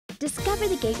Discover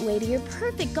the gateway to your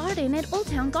perfect garden at Old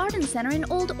Town Garden Center in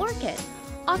Old Orchid,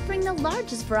 offering the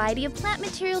largest variety of plant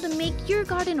material to make your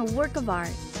garden a work of art.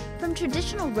 From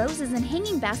traditional roses and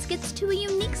hanging baskets to a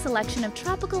unique selection of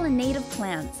tropical and native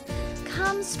plants.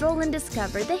 Come stroll and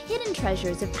discover the hidden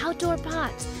treasures of outdoor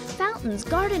pots, fountains,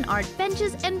 garden art,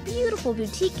 benches, and beautiful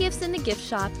boutique gifts in the gift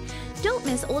shop. Don't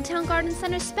miss Old Town Garden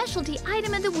Center's specialty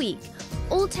item of the week,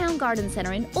 Old Town Garden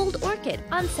Center in Old Orchid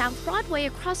on South Broadway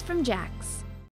across from Jack.